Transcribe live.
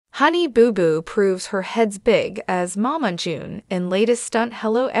Honey Boo Boo proves her head's big as Mama June in latest stunt.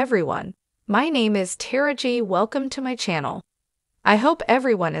 Hello everyone, my name is Tara G. Welcome to my channel. I hope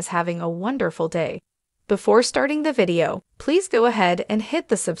everyone is having a wonderful day. Before starting the video, please go ahead and hit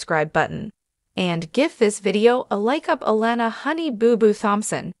the subscribe button. And give this video a like up. Alana Honey Boo Boo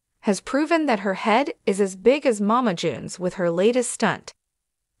Thompson has proven that her head is as big as Mama June's with her latest stunt.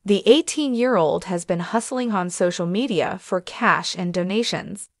 The 18-year-old has been hustling on social media for cash and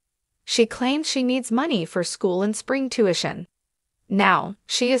donations. She claims she needs money for school and spring tuition. Now,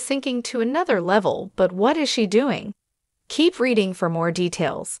 she is sinking to another level, but what is she doing? Keep reading for more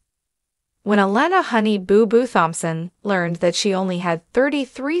details. When Alana Honey Boo Boo Thompson learned that she only had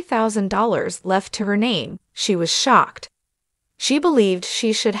 $33,000 left to her name, she was shocked. She believed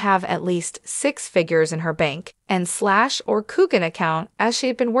she should have at least 6 figures in her bank and slash or Coogan account as she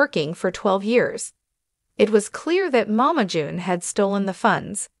had been working for 12 years. It was clear that Mama June had stolen the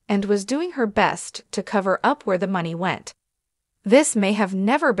funds and was doing her best to cover up where the money went. This may have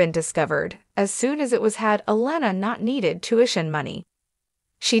never been discovered as soon as it was had Alana not needed tuition money.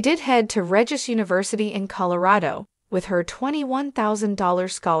 She did head to Regis University in Colorado with her $21,000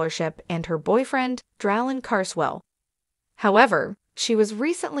 scholarship and her boyfriend, Dralin Carswell. However, she was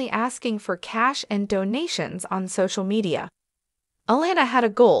recently asking for cash and donations on social media. Alana had a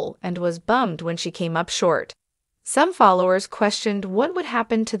goal and was bummed when she came up short. Some followers questioned what would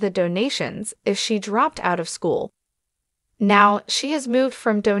happen to the donations if she dropped out of school. Now, she has moved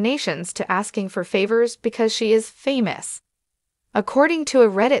from donations to asking for favors because she is famous. According to a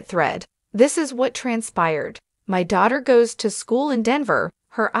Reddit thread, this is what transpired. My daughter goes to school in Denver.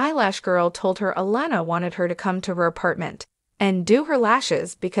 Her eyelash girl told her Alana wanted her to come to her apartment and do her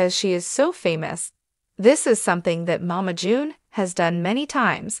lashes because she is so famous. This is something that Mama June has done many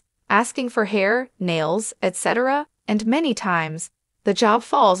times, asking for hair, nails, etc., and many times, the job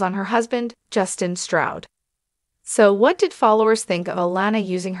falls on her husband, Justin Stroud. So what did followers think of Alana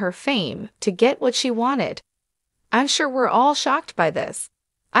using her fame to get what she wanted? I'm sure we're all shocked by this.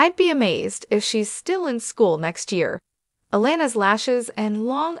 I'd be amazed if she's still in school next year. Alana's lashes and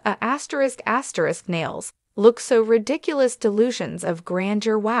long *** nails look so ridiculous. Delusions of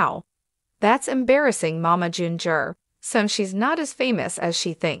grandeur. Wow. That's embarrassing. Mama June Jr. So she's not as famous as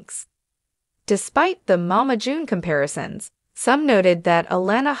she thinks. Despite the Mama June comparisons, some noted that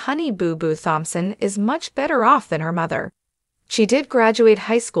Alana Honey Boo Boo Thompson is much better off than her mother. She did graduate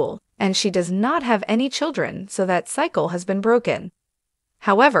high school, and she does not have any children, so that cycle has been broken.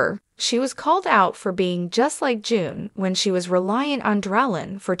 However, she was called out for being just like June when she was reliant on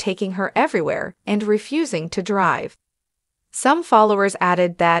Dralin for taking her everywhere and refusing to drive. Some followers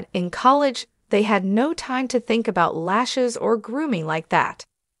added that in college, they had no time to think about lashes or grooming like that.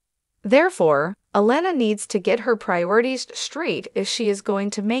 Therefore, Alana needs to get her priorities straight if she is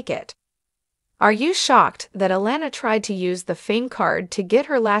going to make it. Are you shocked that Alana tried to use the fame card to get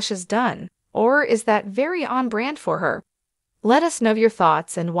her lashes done, or is that very on brand for her? Let us know your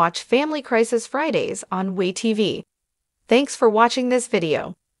thoughts and watch Family Crisis Fridays on Way TV. Thanks for watching this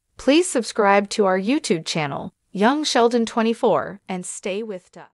video. Please subscribe to our YouTube channel, Young Sheldon 24, and stay with us.